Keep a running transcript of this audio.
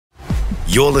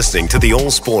You're listening to the All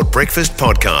Sport Breakfast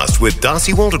Podcast with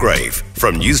Darcy Waldegrave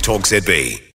from News Talk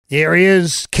ZB. Here he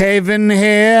is, Kevin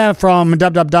Hare from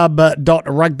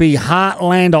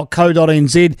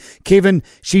www.rugbyheartland.co.nz. Kevin,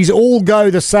 she's all go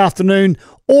this afternoon,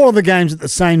 all of the games at the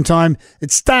same time. It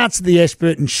starts at the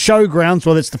Ashburton Showgrounds.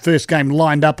 Well, that's the first game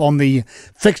lined up on the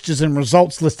fixtures and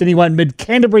results list anyway.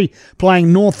 Mid-Canterbury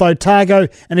playing North Otago.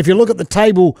 And if you look at the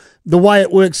table, the way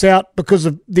it works out because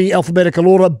of the alphabetical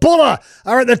order, Buller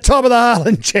are at the top of the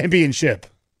Heartland Championship.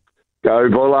 Go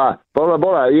Buller. Buller,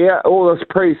 Buller. Yeah, all this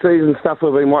pre-season stuff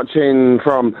we've been watching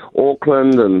from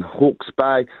Auckland and Hawke's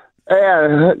Bay.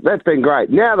 Yeah, that's been great.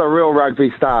 Now the real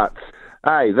rugby starts.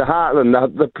 Hey, the Heartland,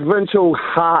 the provincial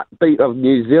heartbeat of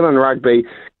New Zealand rugby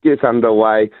gets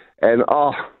underway. And,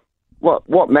 what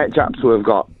matchups we've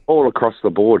got all across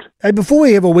the board. Hey, before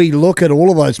we have a wee look at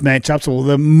all of those matchups, or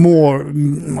the more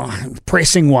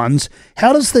pressing ones,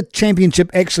 how does the championship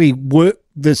actually work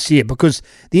this year? Because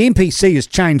the NPC has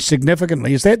changed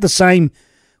significantly. Is that the same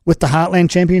with the Heartland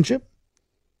Championship?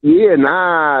 Yeah,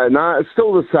 no, it's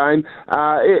still the same.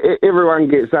 Everyone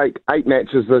gets eight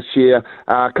matches this year.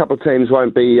 A couple of teams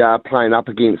won't be playing up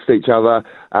against each other.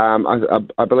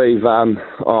 I believe,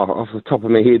 off the top of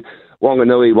my head,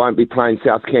 Wanganui won't be playing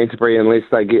South Canterbury unless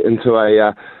they get into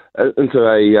a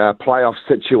playoff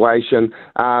situation.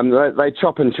 They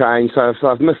chop and change, so if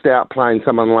they've missed out playing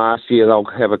someone last year, they'll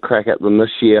have a crack at them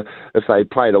this year. If they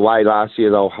played away last year,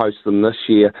 they'll host them this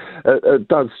year. It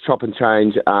does chop and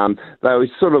change. They were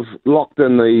sort of locked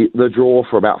in the draw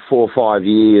for about 4 or 5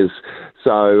 years,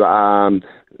 so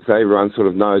everyone sort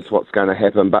of knows what's going to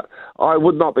happen. But I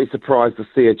would not be surprised to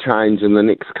see a change in the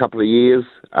next couple of years.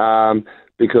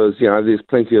 Because, there's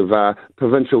plenty of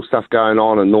provincial stuff going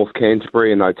on in North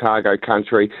Canterbury and Otago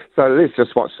country. So let's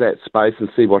just watch that space and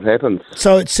see what happens.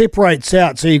 So it separates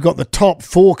out. So you've got the top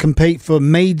 4 compete for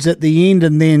Meads at the end,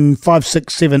 and then 5,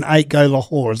 6, 7, 8 go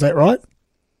Lahore. Is that right?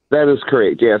 That is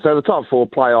correct, yeah. So the top 4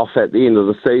 play off at the end of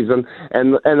the season.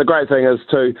 And the great thing is,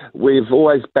 too, we've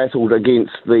always battled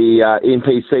against the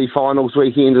NPC finals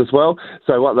weekend as well.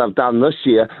 So what they've done this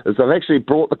year is they've actually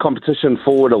brought the competition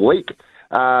forward a week.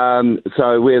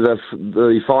 So where the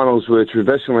finals were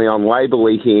traditionally on Labour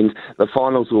weekend, the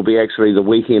finals will be actually the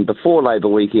weekend before Labour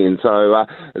weekend. So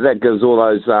that gives all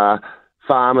those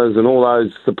farmers and all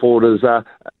those supporters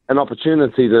an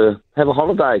opportunity to have a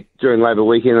holiday during Labour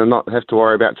weekend and not have to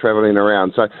worry about travelling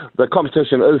around. So the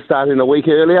competition is starting a week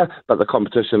earlier, but the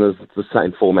competition is the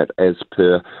same format as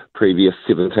per previous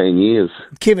 17 years.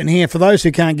 Kevin here, for those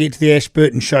who can't get to the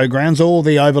Ashburton Showgrounds or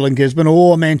the Oval in Gisborne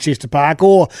or Manchester Park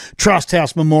or Trust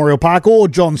House Memorial Park or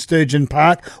John Sturgeon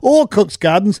Park or Cook's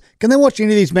Gardens, can they watch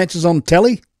any of these matches on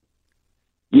telly?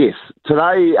 Yes.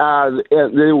 Today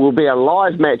there will be a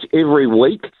live match every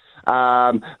week.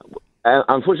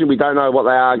 Unfortunately, we don't know what they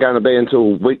are going to be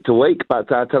until week to week, but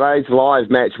today's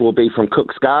live match will be from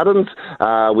Cook's Gardens,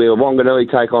 where Wanganui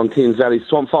take on Thames Valley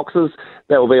Swamp Foxes.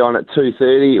 That will be on at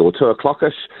 2:30 or 2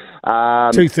 o'clockish.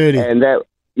 2:30. And that,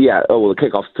 yeah, the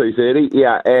kickoff's 2:30.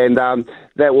 Yeah, and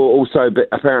that will also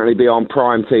apparently be on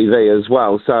Prime TV as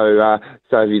well. So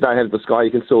if you don't have the Sky,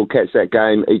 you can still catch that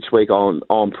game each week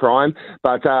on Prime.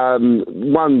 But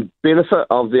one benefit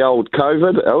of the old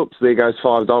COVID, oops, there goes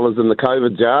 $5 in the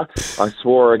COVID jar. I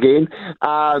swore again.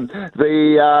 A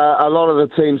lot of the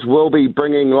teams will be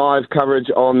bringing live coverage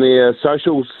on their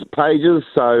socials pages.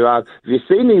 So if you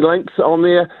see any links on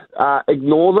there,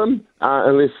 ignore them.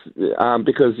 Unless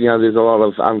because there's a lot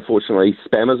of unfortunately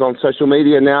spammers on social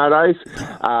media nowadays,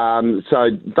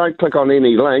 so don't click on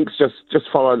any links. Just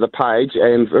follow the page.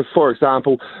 And for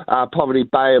example, Poverty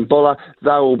Bay and Buller,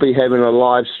 they will be having a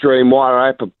live stream.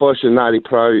 Wairarapa, Bush and Ngāti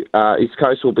Pro East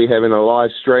Coast will be having a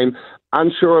live stream.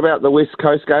 Unsure about the West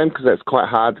Coast game because that's quite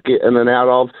hard to get in and out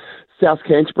of. South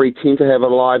Canterbury tend to have a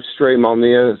live stream on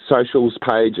their socials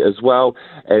page as well,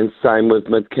 and same with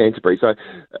Mid-Canterbury. So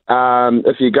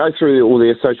if you go through all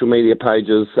their social media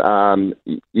pages,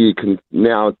 you can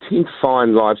now tend to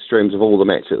find live streams of all the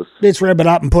matches. Let's wrap it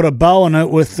up and put a bow on it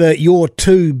with your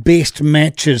 2 best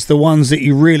matches, the ones that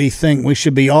you really think we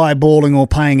should be eyeballing or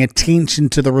paying attention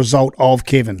to the result of,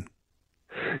 Kevin.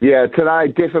 Yeah, today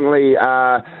definitely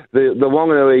the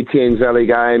Wanganui Thames Valley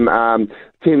game.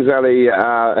 Thames Valley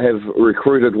have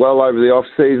recruited well over the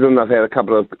off-season. They've had a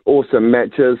couple of awesome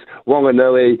matches.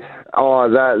 Wanganui,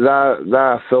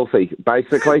 they're filthy,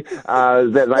 basically.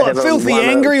 Filthy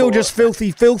angry or just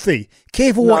filthy?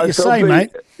 Careful what you say,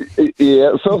 mate.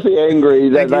 Yeah, filthy angry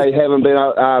that they haven't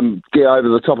been get over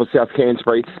the top of South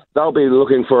Canterbury. They'll be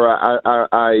looking for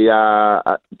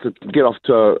to get off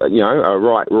to a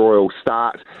right royal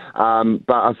start.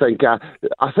 But I think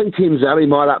Thames Valley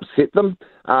might upset them.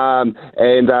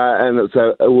 and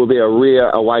it will be a rare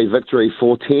away victory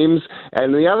for Thames.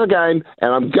 And the other game,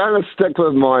 and I'm going to stick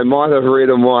with my Might of Red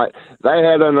and White, they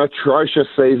had an atrocious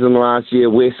season last year,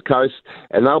 West Coast,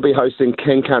 and they'll be hosting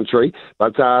King Country,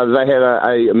 but they had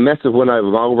a massive win over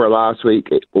Marlborough last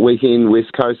weekend,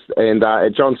 West Coast, and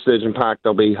at John Sturgeon Park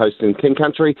they'll be hosting King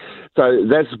Country. So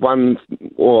that's one,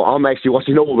 or I'm actually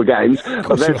watching all the games,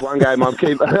 but that's one game I'm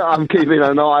keeping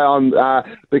an eye on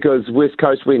because West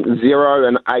Coast went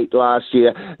 0-8 last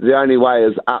year. The only way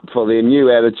is up for their new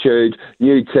attitude,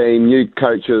 new team, new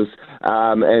coaches,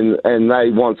 and they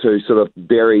want to sort of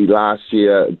bury last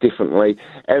year definitely.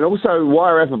 And also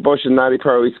Wairarapa Bush and Ngāti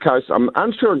Pro East Coast, I'm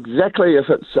unsure exactly if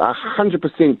it's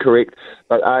 100% correct,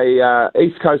 but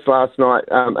East Coast last night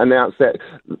announced that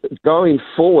going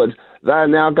forward they are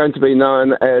now going to be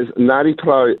known as Ngāti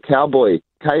Pro Cowboy,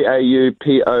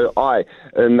 Kaupoi,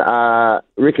 in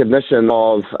recognition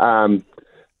of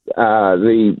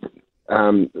the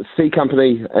C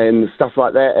Company and stuff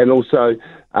like that, and also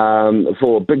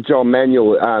for Big John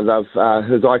Manuel,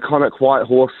 his iconic white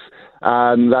horse.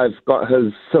 They've got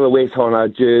his silhouette on a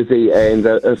jersey, and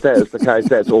if that is the case,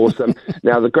 that's awesome.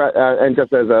 Now, and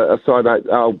just as a side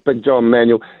note, Big John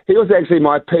Manuel, he was actually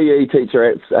my PE teacher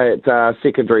at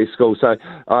secondary school, so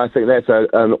I think that's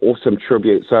an awesome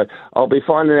tribute. So I'll be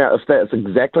finding out if that's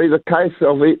exactly the case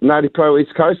of Ngāti Pro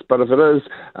East Coast, but if it is,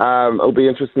 it'll be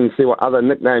interesting to see what other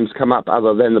nicknames come up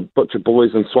other than the Butcher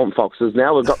Boys and Swamp Foxes.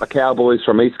 Now we've got the Cowboys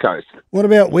from East Coast. What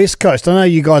about West Coast? I know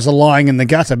you guys are lying in the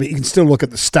gutter, but you can still look at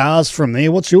the stars from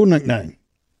there. What's your nickname?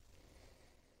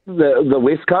 The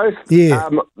West Coast? Yeah.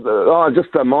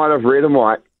 Just the Might of Red and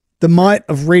White. The Might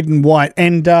of Red and White.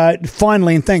 And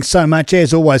finally, and thanks so much,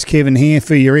 as always, Kevin, here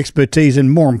for your expertise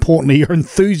and, more importantly, your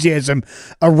enthusiasm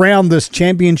around this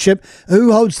championship.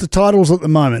 Who holds the titles at the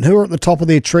moment? Who are at the top of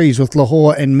their trees with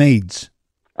Lahore and Meads?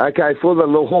 Okay, for the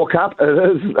Lahore Cup, it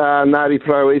is Ngāti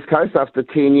Pro East Coast. After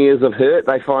 10 years of hurt,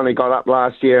 they finally got up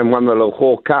last year and won the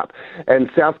Lahore Cup. And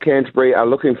South Canterbury are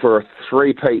looking for a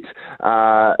three-peat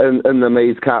in the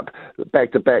Meads Cup,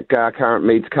 back-to-back current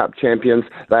Meads Cup champions.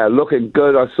 They are looking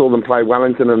good. I saw them play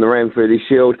Wellington in the Ranfurly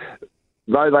Shield.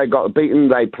 Though they got beaten,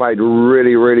 they played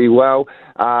really, really well.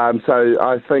 So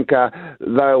I think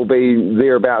they'll be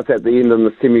thereabouts at the end of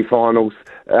the semi-finals.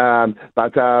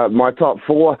 But my top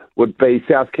four would be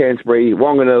South Canterbury,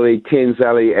 Wanganui, Thames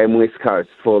Valley and West Coast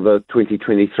for the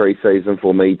 2023 season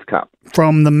for Meads Cup.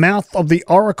 From the mouth of the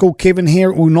Oracle, Kevin,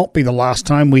 here, it will not be the last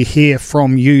time we hear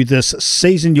from you this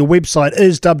season. Your website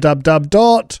is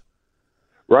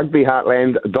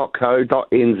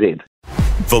www.rugbyheartland.co.nz.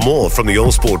 For more from the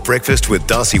All Sport Breakfast with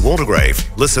Darcy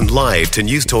Waldegrave, listen live to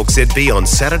News Talk ZB on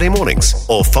Saturday mornings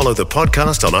or follow the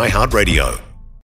podcast on iHeartRadio.